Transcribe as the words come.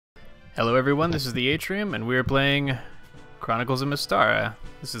Hello everyone, this is the Atrium, and we're playing Chronicles of Mystara.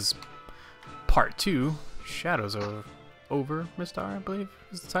 This is part 2, Shadows over Mystara, I believe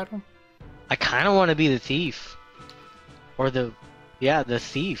is the title. I kind of want to be the thief. Or the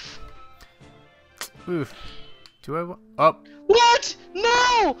thief. Oof. Do I Oh! What?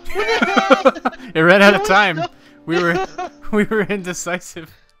 No! It ran out of time! We were indecisive.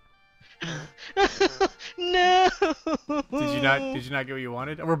 No! Did you not get what you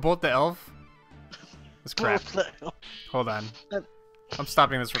wanted? We're both the elf? That's crap. Hold on. I'm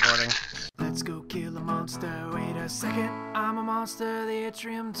stopping this recording. Let's go kill a monster. Wait a second. I'm a monster, the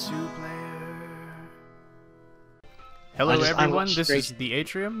Atrium 2-player. Hello everyone, this is the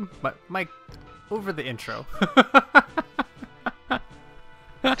Atrium. Mike, over the intro.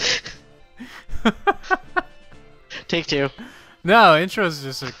 Take two. No, intro's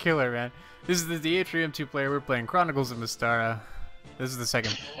just a killer, man. This is the Atrium 2-player. We're playing Chronicles of Mystara. This is the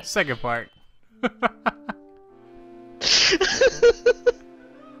second part.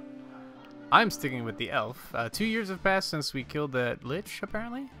 I'm sticking with the elf. 2 years have passed since we killed that lich,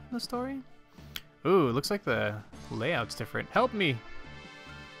 apparently, in the story. Ooh, it looks like the layout's different. Help me!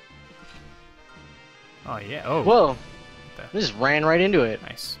 Oh, yeah. Oh. Whoa. I just ran right into it.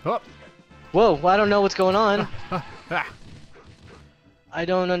 Nice. Oh. Whoa, well, I don't know what's going on. Ah. I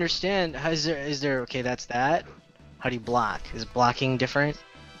don't understand. Is there okay, that's that. How do you block? Is blocking different?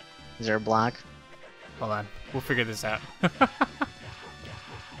 Is there a block? Hold on. We'll figure this out.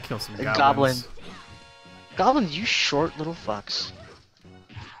 Kill some Goblin. goblins. Goblins, you short little fucks.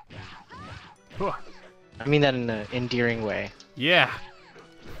 Ooh. I mean that in an endearing way. Yeah.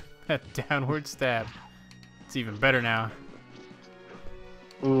 That downward stab. It's even better now.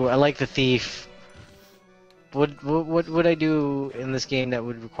 Ooh, I like the thief. What would I do in this game that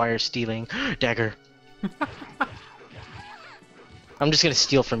would require stealing? Dagger. I'm just gonna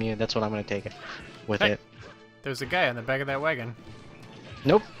steal from you. That's what I'm gonna take it with it. There's a guy on the back of that wagon.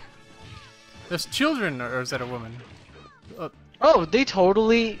 Nope. There's children, or is that a woman? Oh, they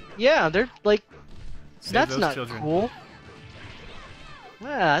totally. Yeah, they're like. Save That's those not children. cool.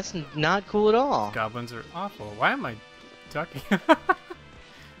 Yeah, that's not cool at all. Goblins are awful. Why am I talking?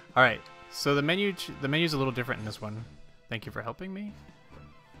 All right. So the menu's a little different in this one. Thank you for helping me.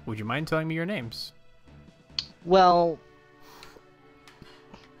 Would you mind telling me your names? Well,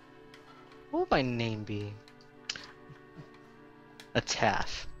 what would my name be? A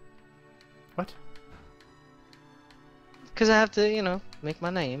Taff. What? Because I have to, you know, make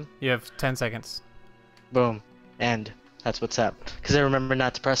my name. You have 10 seconds. Boom. End. That's what's up. Because I remember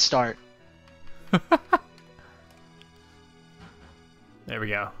not to press start. There we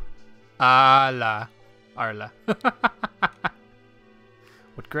go. Arla.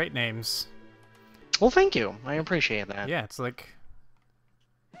 What great names. Well, thank you. I appreciate that. Yeah, it's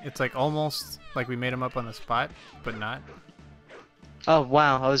like almost like we made them up on the spot, but not. Oh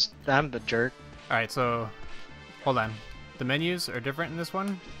wow, I'm the jerk. All right, so hold on. The menus are different in this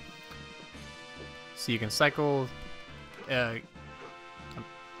one. So you can cycle. Are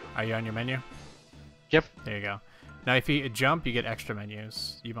you on your menu? Yep. There you go. Now, if you jump, you get extra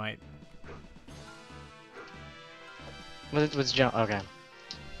menus. You might. What's jump? Okay.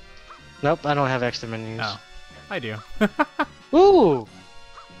 Nope, I don't have extra menus. Oh, I do. Ooh,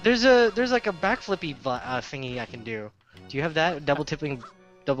 there's like a backflippy thingy I can do. Do you have that? Double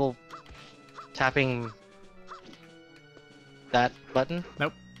tapping that button?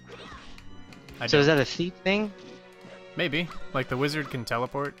 Nope. So is that a thief thing? Maybe. Like the wizard can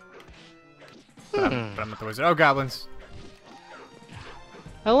teleport. But I'm not the wizard. Oh, goblins.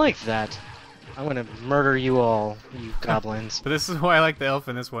 I like that. I'm gonna murder you all, you goblins. But this is why I like the elf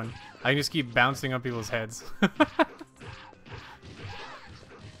in this one. I can just keep bouncing on people's heads.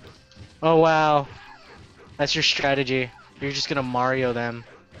 Oh wow. That's your strategy. You're just gonna Mario them.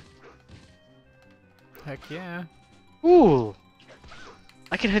 Heck yeah. Ooh.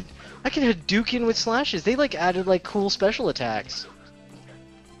 I can Hadouken with slashes. They like added like cool special attacks.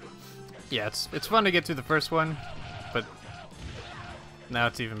 Yeah, it's fun to get through the first one, but now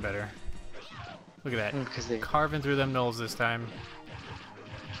it's even better. Look at that. Because they Carving through them knolls this time.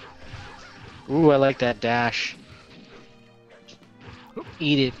 Ooh, I like that dash.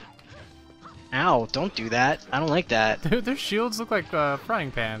 Eat it. Ow, don't do that. I don't like that. Their shields look like frying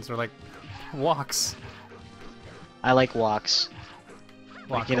pans, or like walks. I like walks.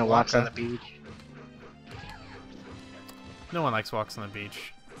 Like, you know, walks on the beach. No one likes walks on the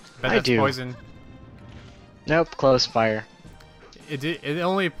beach. Bet I that's do. Poison. Nope, close fire. It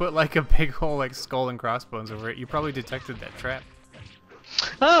only put like a big hole like skull and crossbones over it. You probably detected that trap.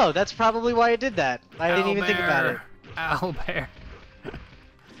 Oh, that's probably why I did that. I didn't even think about it. Owlbear.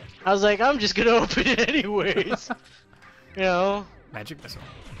 I was like, I'm just gonna open it anyways. You know. Magic missile.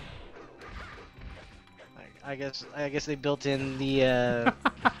 I guess they built in the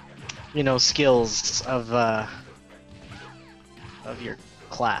you know, skills of your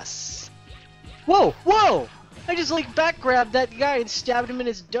class. Whoa, whoa! I just like back grabbed that guy and stabbed him in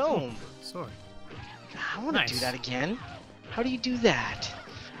his dome. Oh, sword. I want to do that again. How do you do that?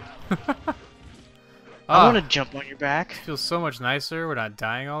 Oh, I want to jump on your back. Feels so much nicer. We're not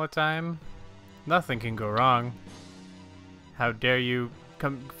dying all the time. Nothing can go wrong. How dare you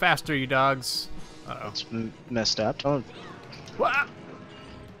come faster, you dogs? Uh-oh. It's messed up. Oh. Wah!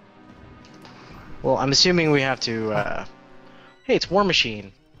 Well, I'm assuming we have to. Hey, it's War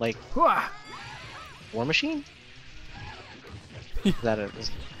Machine. Like. Wah! War Machine? Is that a?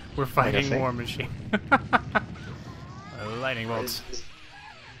 We're fighting War Machine. Lightning bolts.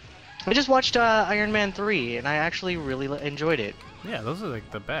 I just watched Iron Man 3, and I actually really enjoyed it. Yeah, those are like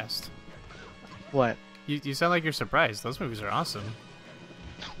the best. What? You sound like you're surprised. Those movies are awesome.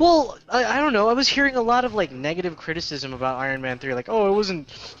 Well, I don't know. I was hearing a lot of like negative criticism about Iron Man 3. Like, oh,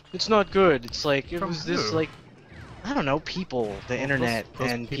 it's not good. It's like it was this like, I don't know, people, the internet,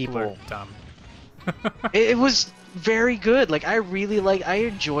 those and people are dumb. it was very good. Like I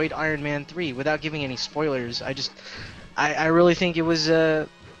enjoyed Iron Man 3 without giving any spoilers. I really think it was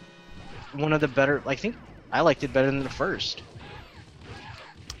one of the better. I think I liked it better than the first.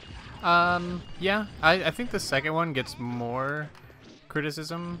 Yeah, I think the second one gets more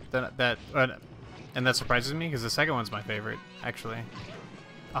criticism than that, and that surprises me because the second one's my favorite, actually.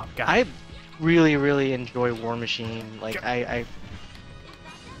 Oh god. I really enjoy War Machine. Like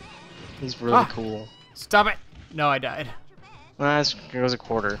he's really cool. Stop it! No, I died. Well, it was a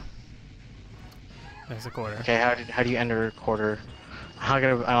quarter. That's a quarter. Okay, how do you enter a quarter?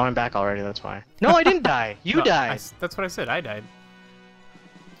 I'm back already. That's why. No, I didn't die. You died. That's what I said. I died.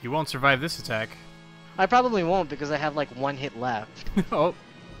 You won't survive this attack. I probably won't because I have like one hit left. Oh.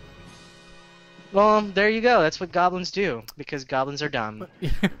 Well, there you go. That's what goblins do because goblins are dumb.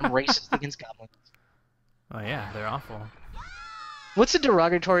 I'm racist against goblins. Oh yeah, they're awful. What's a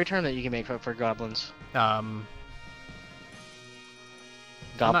derogatory term that you can make for goblins? Goblins.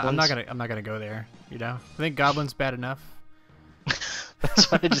 I'm not gonna go there. You know, I think goblins bad enough.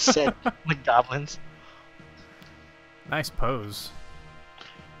 That's what I just said. Like goblins. Nice pose.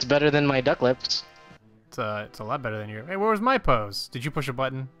 It's better than my duck lips. It's a lot better than your. Hey, where was my pose? Did you push a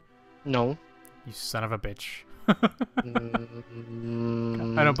button? No. You son of a bitch. I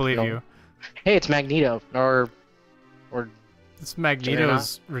don't believe you. Hey, it's Magneto, or. It's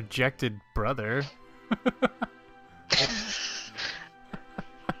Magneto's rejected brother.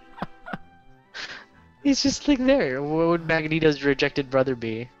 He's just like there. What would Magneto's rejected brother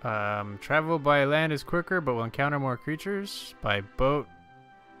be? Travel by land is quicker, but will encounter more creatures. By boat,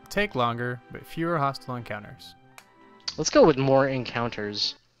 take longer, but fewer hostile encounters. Let's go with more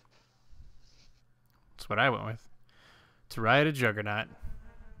encounters. That's what I went with. To ride a juggernaut.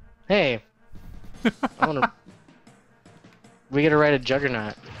 Hey. I wanna... We gotta ride a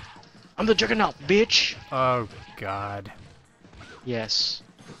juggernaut. I'm the juggernaut, bitch! Oh, God. Yes.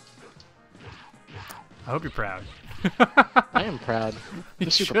 I hope you're proud. I am proud. I'm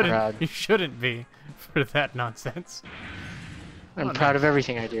super proud. You shouldn't be for that nonsense. I'm proud of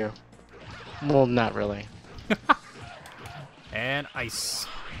everything I do. Well, not really. And ice.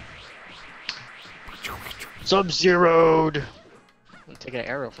 Sub-Zero'd! I'm gonna take an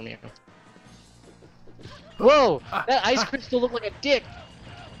arrow from you. Whoa! That ice crystal looked like a dick!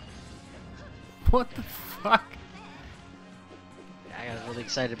 What the fuck? I got really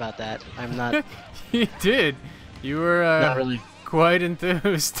excited about that. I'm not... You did! You were, not really. Quite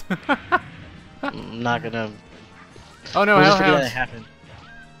enthused. I'm not gonna... Oh no, let's forget that happened.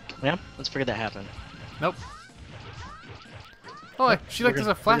 Yeah? Let's forget that happened. Nope. Oh, she like does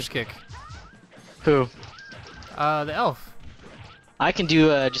a flash kick. Who? The elf. I can do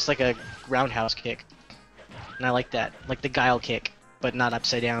just like a roundhouse kick. And I like that. Like the guile kick, but not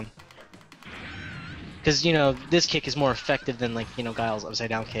upside down. Because, you know, this kick is more effective than, like, you know, Guile's upside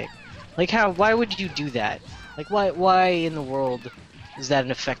down kick. Like, why would you do that? Like, why in the world is that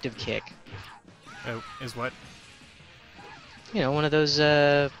an effective kick? Oh, is what? You know, one of those,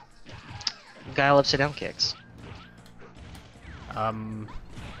 Guile upside down kicks.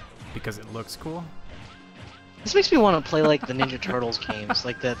 Because it looks cool? This makes me want to play, like, the Ninja Turtles games.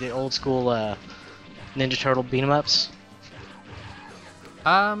 Like, the old school, Ninja Turtle beat-em-ups.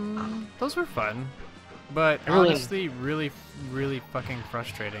 Those were fun. But honestly, really fucking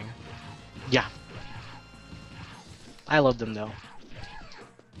frustrating. Yeah. I love them, though.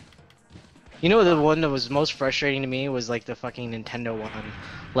 You know, the one that was most frustrating to me was like the fucking Nintendo one,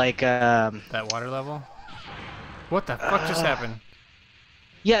 like that water level. What the fuck just happened?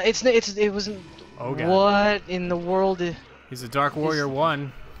 Yeah, it wasn't. Oh god. What in the world? He's a Dark Warrior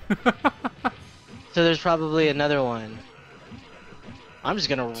 1. So there's probably another one. I'm just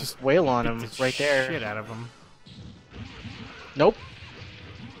gonna wail on him right there. Shit out of him. Nope.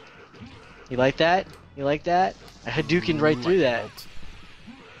 You like that? You like that? I Hadoukened right through that.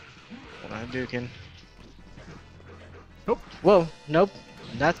 Hadouken. Nope. Whoa. Nope.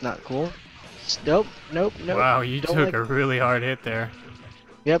 That's not cool. Nope. Nope. Nope. Wow, you took a really hard hit there.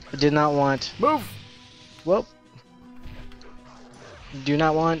 Yep. Did not want. Move. Whoop. Do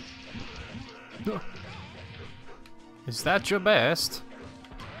not want. Is that your best?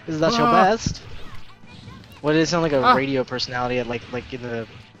 Is that your best? What did it sound like a radio personality at like in the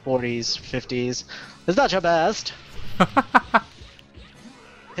 40s, 50s? Is that your best?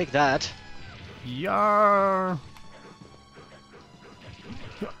 Take that. Yar.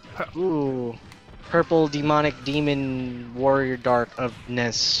 Ooh. Purple demonic demon warrior dark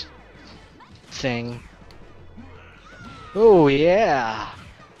ofness thing. Oh yeah.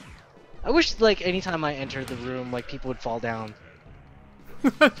 I wish like anytime I entered the room like people would fall down.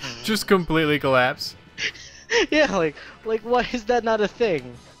 Just completely collapse. Yeah, like why is that not a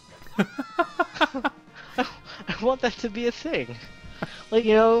thing? I want that to be a thing. Like,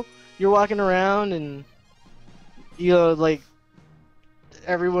 you know, you're walking around and you know, like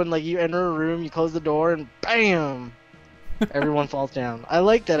everyone, like you enter a room, you close the door and BAM! Everyone falls down. I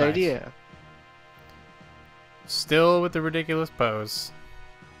like that idea. Still with the ridiculous pose.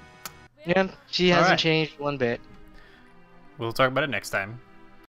 Yeah, she hasn't changed one bit. We'll talk about it next time.